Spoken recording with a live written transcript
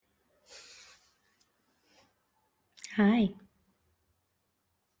Hi.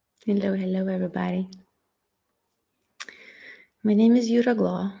 Hello, everybody. My name is Yura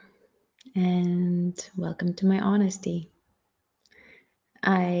Glaw, and welcome to my honesty.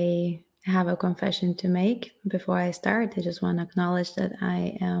 I have a confession to make. Before I start, I just want to acknowledge that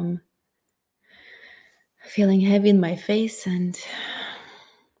I am feeling heavy in my face and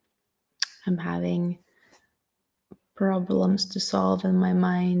I'm having problems to solve in my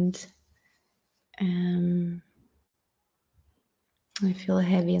mind. I feel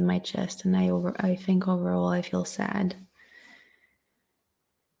heavy in my chest, and I think overall I feel sad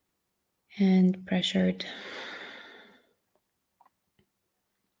and pressured.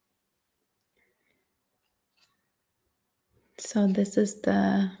 So this is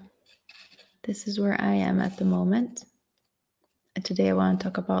where I am at the moment. And today I want to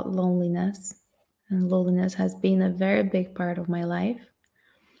talk about loneliness. And loneliness has been a very big part of my life.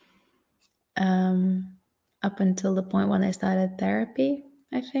 Up until the point when I started therapy,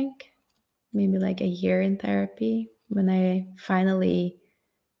 I think. Maybe like a year in therapy when I finally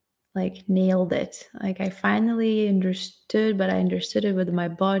like nailed it. Like I finally understood, but I understood it with my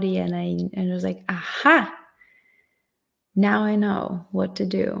body and I was like, aha, now I know what to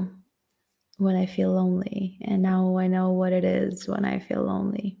do when I feel lonely. And now I know what it is when I feel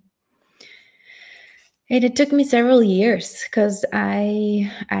lonely. And it took me several years because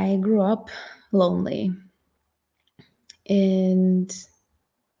I grew up lonely, and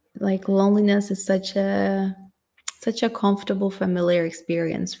like loneliness is such a comfortable, familiar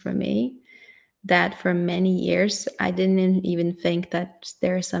experience for me that for many years I didn't even think that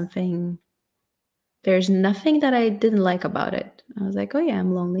there's nothing that I didn't like about it. I was like, oh yeah,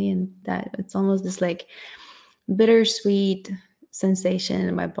 I'm lonely, and that it's almost this like bittersweet sensation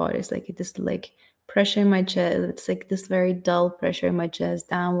in my body. It's like this like pressure in my chest. It's like this very dull pressure in my chest,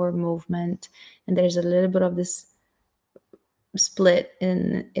 downward movement, and there's a little bit of this split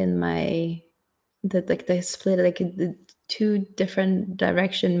in my the split like the two different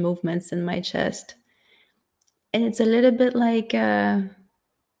direction movements in my chest, and it's a little bit like it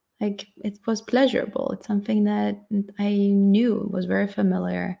was pleasurable. It's something that I knew was very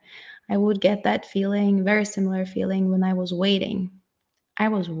familiar. I would get that feeling, very similar feeling, when I was waiting. I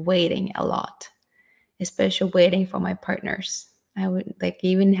was waiting a lot, especially waiting for my partners. I would like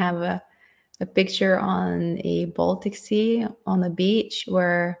even have a picture on a Baltic Sea on a beach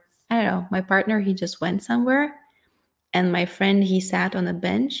where I don't know, my partner he just went somewhere and my friend he sat on a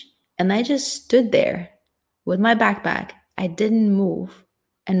bench and I just stood there with my backpack. I didn't move.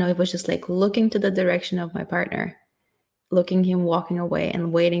 And I was just like looking to the direction of my partner, looking him walking away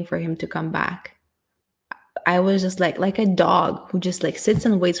and waiting for him to come back. I was just like a dog who just like sits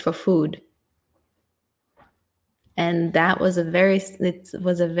and waits for food. And that was a very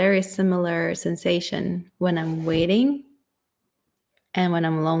similar sensation when I'm waiting and when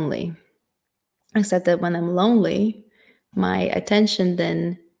I'm lonely. Except that when I'm lonely, my attention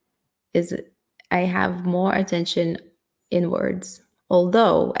then is I have more attention inwards.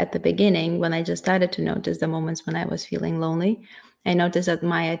 Although at the beginning, when I just started to notice the moments when I was feeling lonely, I noticed that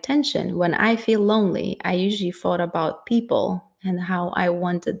my attention, when I feel lonely, I usually thought about people and how I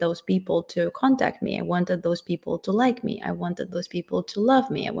wanted those people to contact me. I wanted those people to like me. I wanted those people to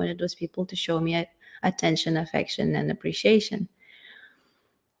love me. I wanted those people to show me attention, affection, and appreciation.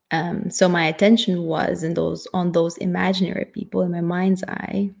 So my attention was on those imaginary people in my mind's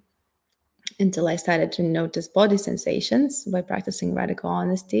eye until I started to notice body sensations by practicing radical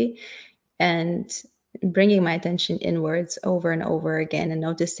honesty and bringing my attention inwards over and over again and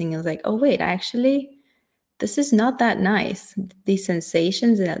noticing it was like, oh, wait, actually, this is not that nice. These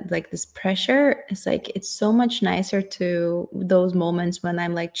sensations and like this pressure, it's like, it's so much nicer to those moments when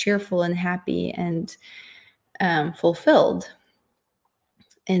I'm like cheerful and happy and fulfilled.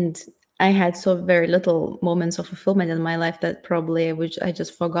 And I had so very little moments of fulfillment in my life that probably I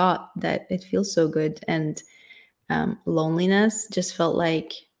just forgot that it feels so good. And loneliness just felt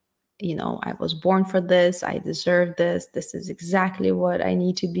like, I was born for this. I deserve this. This is exactly what I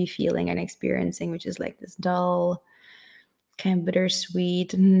need to be feeling and experiencing, which is like this dull, kind of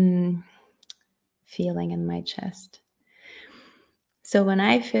bittersweet feeling in my chest. So when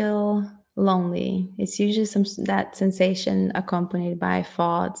I feel lonely, it's usually that sensation accompanied by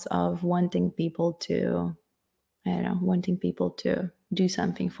thoughts of wanting people to, I don't know, wanting people to do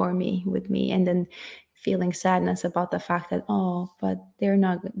something for me, with me, and then feeling sadness about the fact that, oh, but they're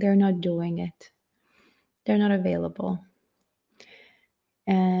not doing it. They're not available.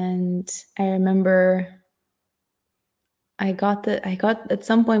 And I remember I got at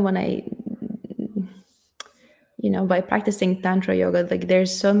some point when by practicing tantra yoga, like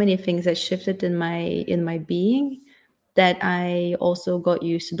there's so many things that shifted in my being that I also got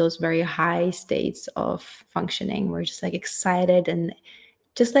used to those very high states of functioning. We're just like excited and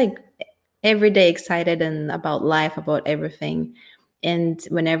just like every day excited and about life, about everything. And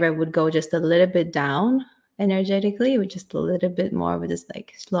whenever I would go just a little bit down energetically, with just a little bit more of this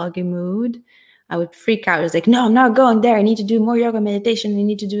like sloggy mood, I would freak out. I was like, no, I'm not going there. I need to do more yoga meditation. I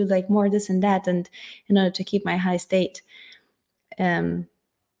need to do like more this and that, and in order to keep my high state.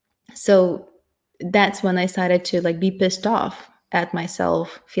 So that's when I started to like be pissed off at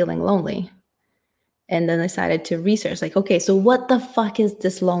myself feeling lonely. And then I started to research, like, okay, so what the fuck is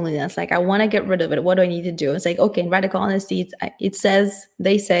this loneliness? Like, I want to get rid of it. What do I need to do? It's like, okay, in Radical Honesty,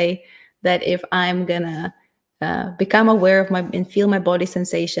 they say that if I'm gonna become aware of my and feel my body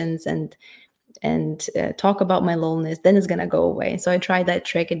sensations and talk about my loneliness, then it's gonna go away. So I tried that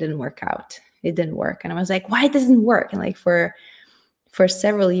trick. It didn't work out. It didn't work, and I was like, why it doesn't work? And like for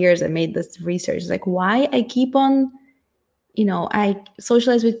several years, I made this research, like why I keep on, I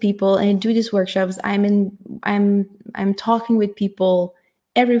socialize with people and I do these workshops. I'm talking with people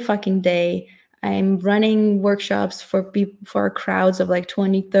every fucking day. I'm running workshops for crowds of like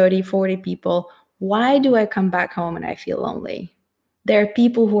 20, 30, 40 people. Why do I come back home and I feel lonely? There are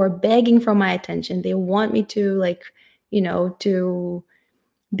people who are begging for my attention. They want me to to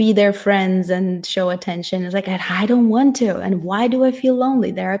be their friends and show attention. It's like, I don't want to. And why do I feel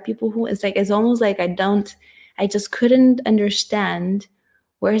lonely? There are people who, it's almost like I just couldn't understand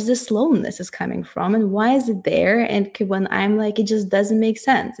where's this loneliness is coming from and why is it there? And when I'm like, it just doesn't make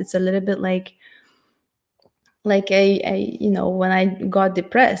sense. It's a little bit like when I got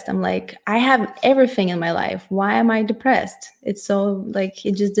depressed, I'm like, I have everything in my life. Why am I depressed? It's so like,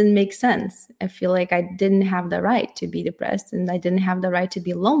 it just didn't make sense. I feel like I didn't have the right to be depressed and I didn't have the right to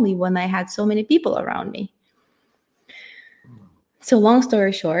be lonely when I had so many people around me. So long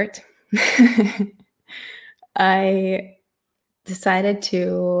story short, I decided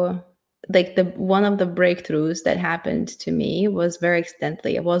to one of the breakthroughs that happened to me was very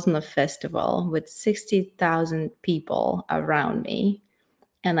accidentally. I was in a festival with 60,000 people around me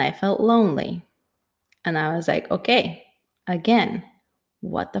and I felt lonely. And I was like, okay, again,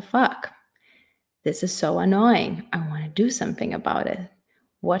 what the fuck? This is so annoying. I want to do something about it.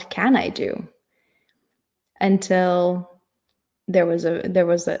 What can I do? Until there was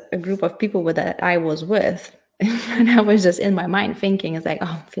a group of people that I was with. And I was just in my mind thinking, it's like,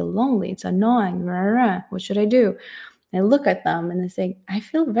 oh, I feel lonely. It's annoying. Rah, rah, rah. What should I do? And I look at them and I say, I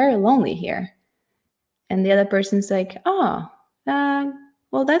feel very lonely here. And the other person's like, oh,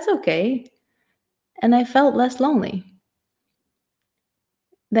 well, that's okay. And I felt less lonely.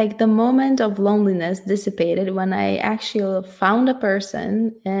 Like the moment of loneliness dissipated when I actually found a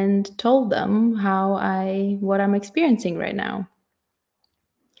person and told them what I'm experiencing right now.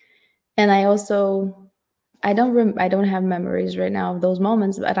 And I also I don't have memories right now of those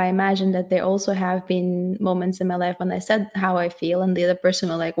moments, but I imagine that there also have been moments in my life when I said how I feel, and the other person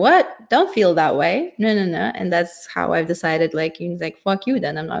was like, "What? Don't feel that way. No, no, no." And that's how I've decided, like, fuck you.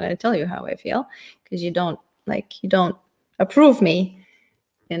 Then I'm not going to tell you how I feel because you don't approve me.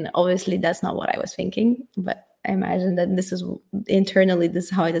 And obviously, that's not what I was thinking. But I imagine that this is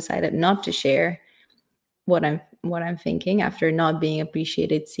how I decided not to share what I'm thinking after not being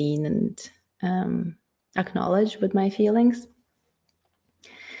appreciated, seen, and acknowledged with my feelings.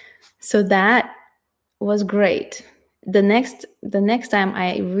 So that was great. The next time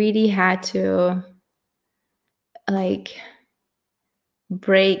I really had to like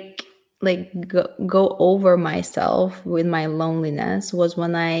break, like go over myself with my loneliness was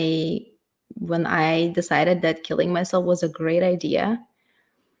when I decided that killing myself was a great idea.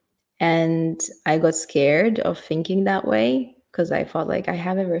 And I got scared of thinking that way because I felt like I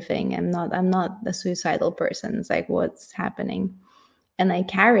have everything. I'm not a suicidal person. It's like, what's happening? And I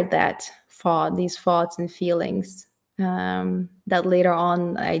carried these thoughts and feelings that later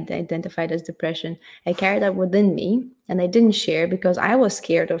on I identified as depression. I carried that within me, and I didn't share because I was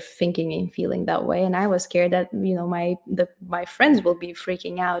scared of thinking and feeling that way, and I was scared that my friends will be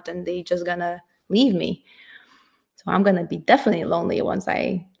freaking out and they just gonna leave me. So I'm gonna be definitely lonely once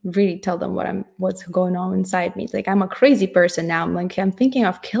I really tell them what's going on inside me. It's like I'm a crazy person now. I'm thinking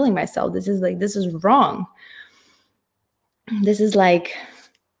of killing myself. This is wrong. This is like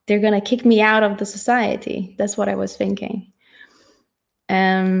they're gonna kick me out of the society. That's what I was thinking.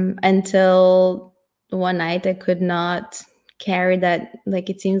 Until one night I could not carry that.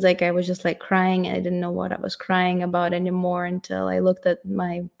 Like it seems like I was just like crying and I didn't know what I was crying about anymore until I looked at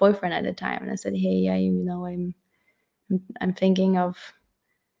my boyfriend at the time and I said, hey, I'm thinking of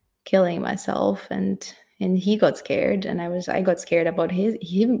killing myself. And he got scared and I got scared about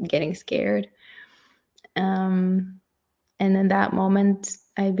him getting scared. And in that moment,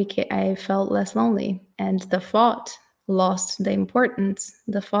 I felt less lonely, and the thought lost the importance.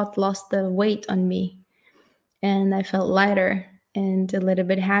 The thought lost the weight on me, and I felt lighter and a little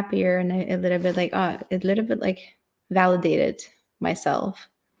bit happier, and a little bit like validated myself.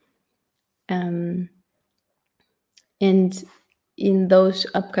 And in those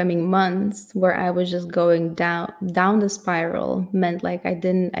upcoming months where I was just going down the spiral, meant like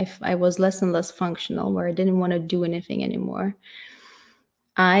I was less and less functional, where I didn't want to do anything anymore.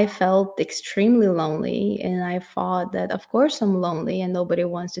 I felt extremely lonely, and I thought that of course I'm lonely and nobody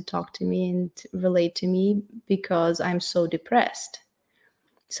wants to talk to me and relate to me because I'm so depressed.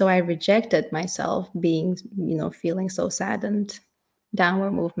 So I rejected myself being, feeling so saddened,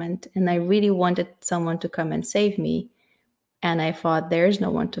 downward movement, and I really wanted someone to come and save me. And I thought, there's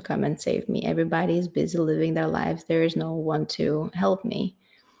no one to come and save me. Everybody is busy living their lives. There is no one to help me.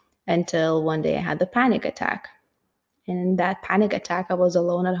 Until one day I had the panic attack. And in that panic attack, I was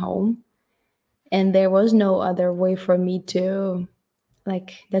alone at home. And there was no other way for me to,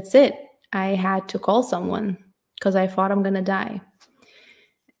 that's it. I had to call someone because I thought I'm going to die.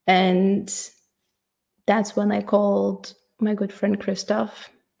 And that's when I called my good friend Christoph.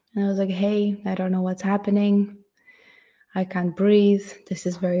 And I was like, hey, I don't know what's happening. I can't breathe. This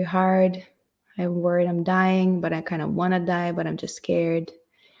is very hard. I'm worried I'm dying, but I kind of want to die, but I'm just scared.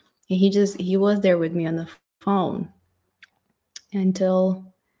 And he was there with me on the phone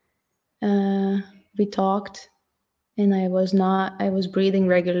until we talked, and I was breathing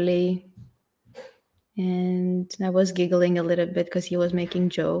regularly, and I was giggling a little bit because he was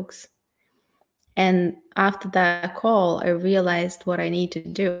making jokes. And after that call, I realized what I need to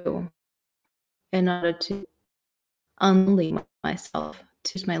do in order to unlonely myself,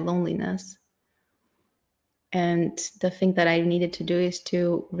 to use my loneliness. And the thing that I needed to do is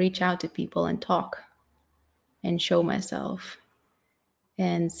to reach out to people and talk and show myself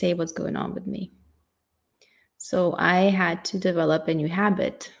and say what's going on with me. So I had to develop a new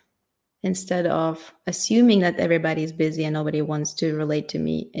habit. Instead of assuming that everybody's busy and nobody wants to relate to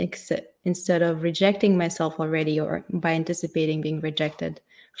me, instead of rejecting myself already or by anticipating being rejected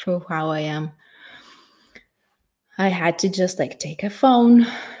for how I am, I had to just take a phone,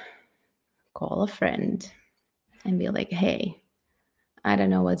 call a friend, and be like, hey, I don't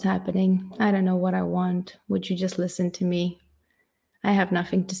know what's happening. I don't know what I want. Would you just listen to me? I have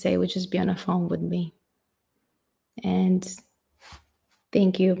nothing to say. Would you just be on a phone with me? And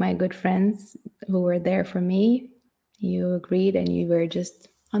thank you, my good friends who were there for me. You agreed and you were just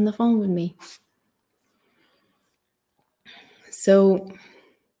on the phone with me. So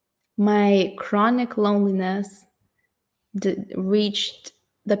my chronic loneliness reached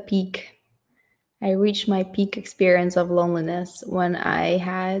the peak. I reached my peak experience of loneliness when I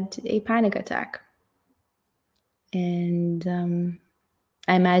had a panic attack. And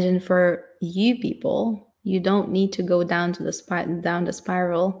I imagine for you people, you don't need to go down to down the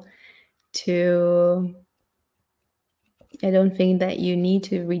spiral to. I don't think that you need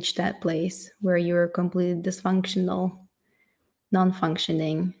to reach that place where you're completely dysfunctional,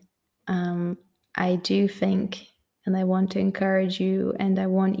 non-functioning. I do think, and I want to encourage you, and I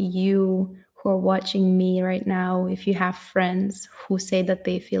want you who are watching me right now, if you have friends who say that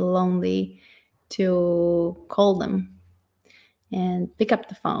they feel lonely, to call them and pick up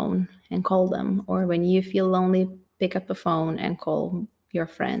the phone and call them. Or when you feel lonely, pick up the phone and call your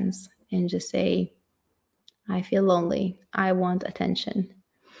friends and just say, I feel lonely. I want attention.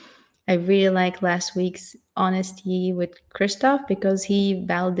 I really like last week's honesty with Christoph because he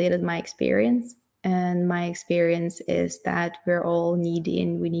validated my experience. And my experience is that we're all needy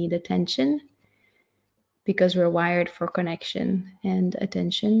and we need attention because we're wired for connection, and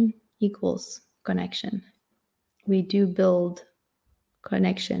attention equals connection. We do build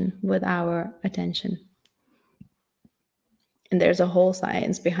connection with our attention. And there's a whole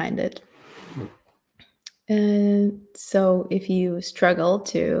science behind it. So if you struggle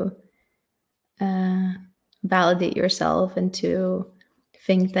to validate yourself and to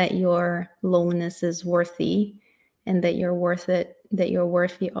think that your loneliness is worthy and that you're worth it, that you're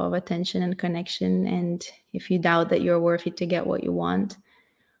worthy of attention and connection, and if you doubt that you're worthy to get what you want,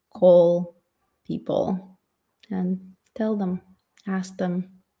 call people and tell them, ask them,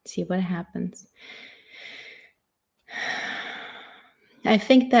 see what happens. I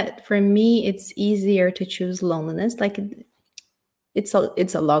think that for me, it's easier to choose loneliness. It's a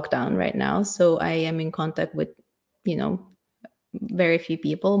lockdown right now, so I am in contact with, very few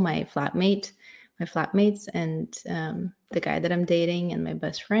people. My flatmates, and the guy that I'm dating, and my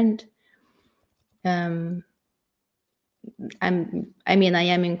best friend. I am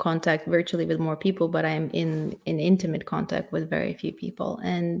in contact virtually with more people, but I'm in intimate contact with very few people.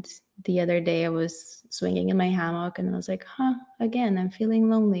 And the other day I was swinging in my hammock and I was like, again, I'm feeling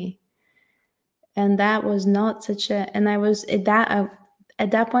lonely. And that was not such a, and I was at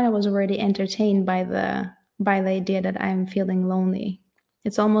that point I was already entertained by the idea that I'm feeling lonely.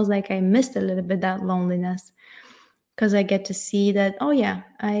 It's almost like I missed a little bit that loneliness, because I get to see that, oh yeah,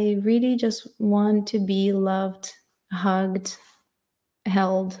 I really just want to be loved, hugged,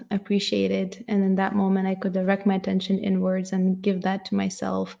 held, appreciated. And in that moment, I could direct my attention inwards and give that to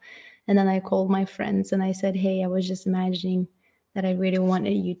myself. And then I called my friends and I said, hey, I was just imagining that I really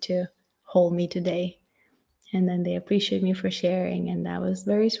wanted you to hold me today. And then they appreciate me for sharing. And that was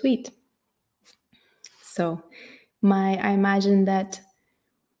very sweet. So I imagine that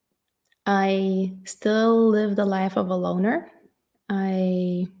I still live the life of a loner.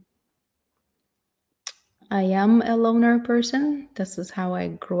 I am a loner person. This is how I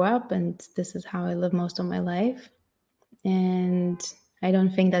grew up, and this is how I live most of my life. And I don't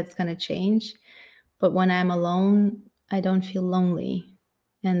think that's going to change. But when I'm alone, I don't feel lonely.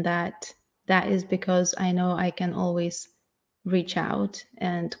 And that is because I know I can always reach out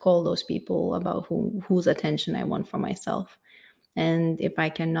and call those people about whose attention I want for myself. And if I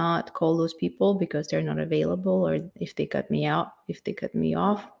cannot call those people because they're not available, or if they cut me out, if they cut me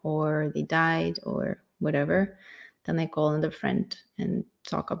off, or they died, or whatever, then I call another friend and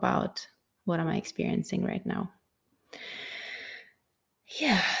talk about what am I experiencing right now.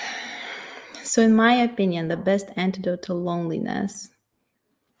 Yeah. So in my opinion, the best antidote to loneliness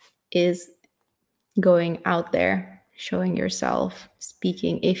is going out there, showing yourself,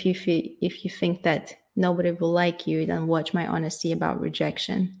 speaking. If you think that nobody will like you, then watch my honesty about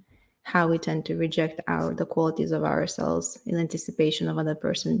rejection, how we tend to reject the qualities of ourselves in anticipation of other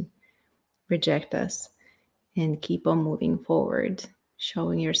person reject us, and keep on moving forward,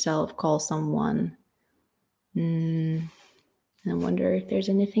 showing yourself, call someone. I wonder if there's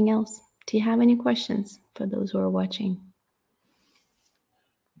anything else. Do you have any questions for those who are watching?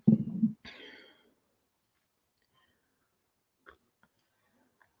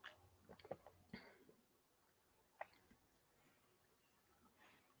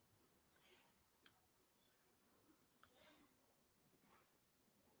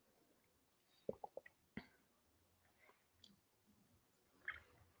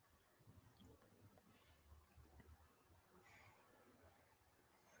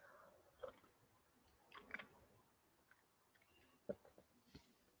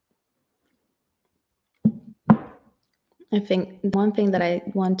 I think one thing that I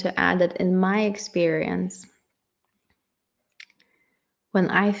want to add, that in my experience, when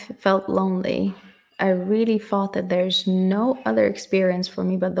I felt lonely, I really thought that there's no other experience for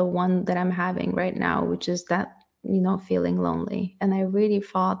me but the one that I'm having right now, which is that, feeling lonely. And I really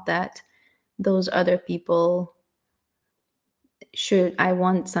thought that those other people I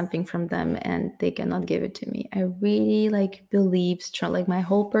want something from them and they cannot give it to me. I really believed, my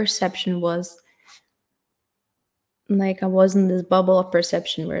whole perception was I was in this bubble of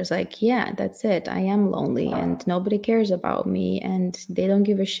perception where it's like, yeah, that's it. I am lonely and nobody cares about me and they don't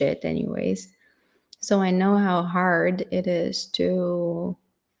give a shit anyways. So I know how hard it is to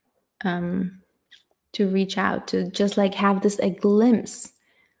reach out, to just have this a glimpse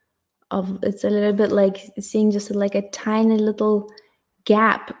of, it's a little bit like seeing just a tiny little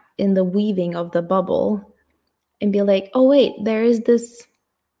gap in the weaving of the bubble, and be like, oh wait, there is this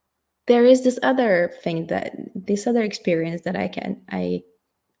other thing, that this other experience that I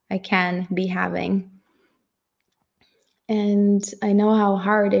can be having. And I know how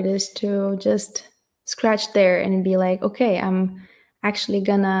hard it is to just scratch there and be like, okay, I'm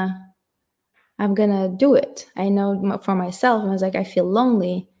gonna do it. I know for myself, I was like, I feel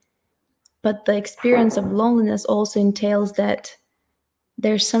lonely, but the experience of loneliness also entails that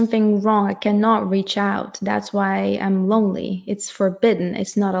there's something wrong. I cannot reach out. That's why I'm lonely. It's forbidden.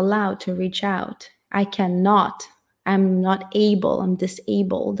 It's not allowed to reach out. I cannot. I'm not able. I'm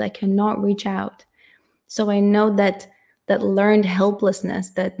disabled. I cannot reach out. So I know that learned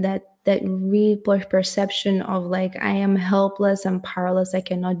helplessness, that real perception of I am helpless, I'm powerless, I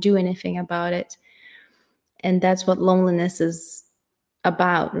cannot do anything about it. And that's what loneliness is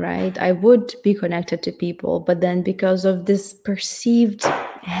about, right? I would be connected to people, but then because of this perceived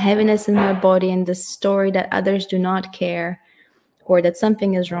heaviness in my body and this story that others do not care, or that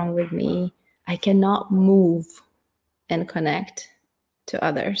something is wrong with me, I cannot move and connect to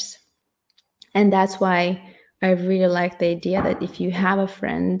others. And that's why I really like the idea that if you have a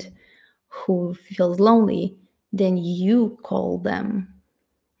friend who feels lonely, then you call them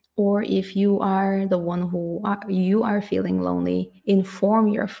Or if you are the one you are feeling lonely, inform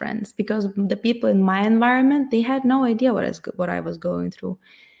your friends, because the people in my environment, they had no idea what I was going through.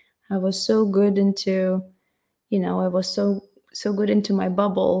 I was so good into, I was so good into my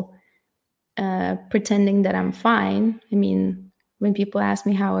bubble, pretending that I'm fine. I mean, when people ask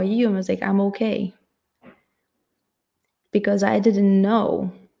me how are you, I was like, I'm okay, because I didn't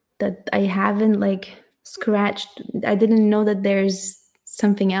know that I haven't like scratched. I didn't know that there's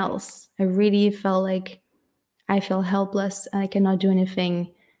something else. I really felt like I feel helpless. I cannot do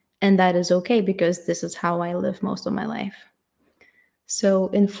anything. And that is okay, because this is how I live most of my life. So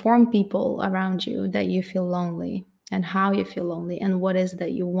inform people around you that you feel lonely and how you feel lonely and what is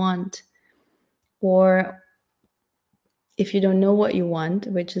that you want. Or if you don't know what you want,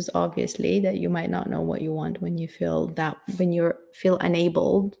 which is obviously that you might not know what you want when you feel that, when you feel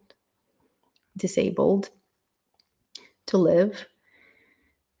unable, disabled to live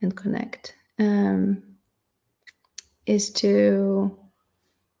and connect, is to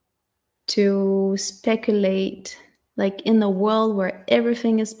speculate, like, in a world where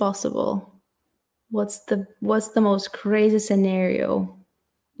everything is possible, what's the most crazy scenario,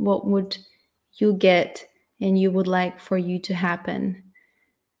 what would you get and you would like for you to happen.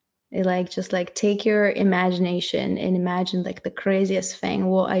 Like, just like take your imagination and imagine like the craziest thing,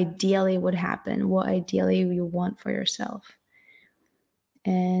 what ideally would happen, what ideally you want for yourself.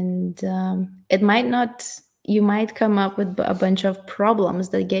 And it might not, you might come up with a bunch of problems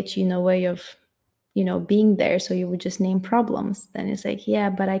that get you in a way of, being there. So you would just name problems. Then it's like, yeah,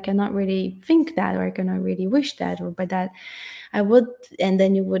 but I cannot really think that, or I cannot really wish that, or by that I would. And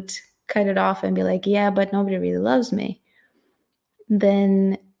then you would cut it off and be like, yeah, but nobody really loves me.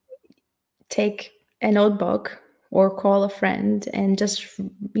 Then take a notebook or call a friend and just,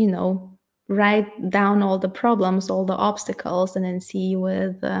 write down all the problems, all the obstacles, and then see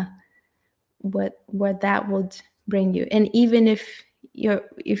with what that would bring you. And even if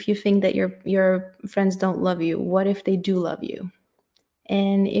you think that your friends don't love you, what if they do love you?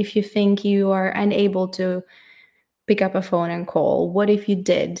 And if you think you are unable to pick up a phone and call, what if you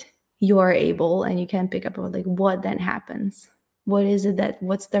did, you are able and you can pick up a, like, what then happens? What is it that,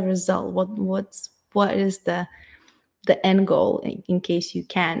 what's the result, what is the end goal, in case you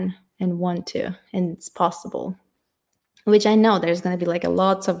can and want to and it's possible? Which I know there's going to be like a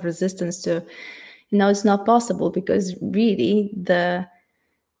lots of resistance to, it's not possible, because really the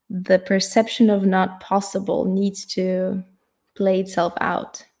perception of not possible needs to play itself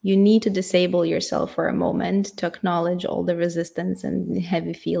out. You need to disable yourself for a moment to acknowledge all the resistance and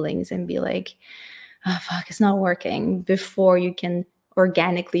heavy feelings and be like, oh fuck, it's not working, before you can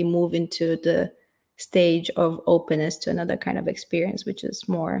organically move into the stage of openness to another kind of experience, which is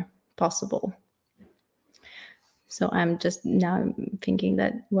more possible. So I'm just now thinking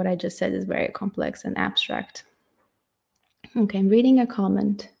that what I just said is very complex and abstract. Okay, I'm reading a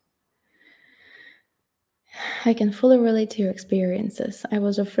comment. I can fully relate to your experiences. I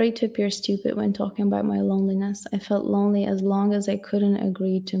was afraid to appear stupid when talking about my loneliness. I felt lonely as long as I couldn't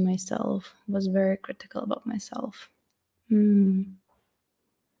agree to myself. Was very critical about myself. And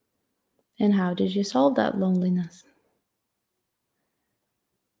how did you solve that loneliness?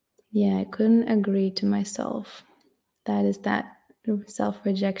 Yeah, I couldn't agree to myself. That is that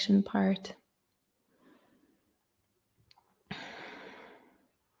self-rejection part.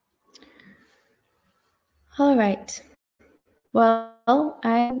 All right. Well,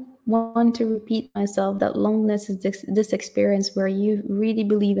 I want to repeat myself that loneliness is this experience where you really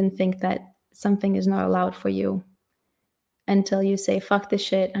believe and think that something is not allowed for you, until you say, fuck this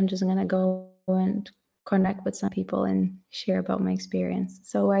shit, I'm just gonna go and connect with some people and share about my experience.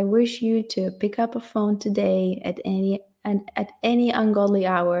 So I wish you to pick up a phone today at any ungodly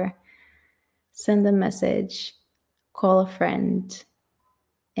hour, send a message, call a friend,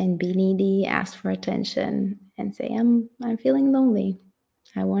 and be needy, ask for attention, and say, I'm feeling lonely.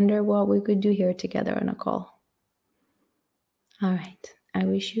 I wonder what we could do here together on a call. All right. I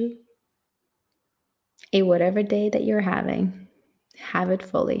wish you a whatever day that you're having, have it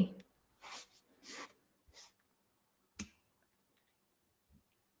fully.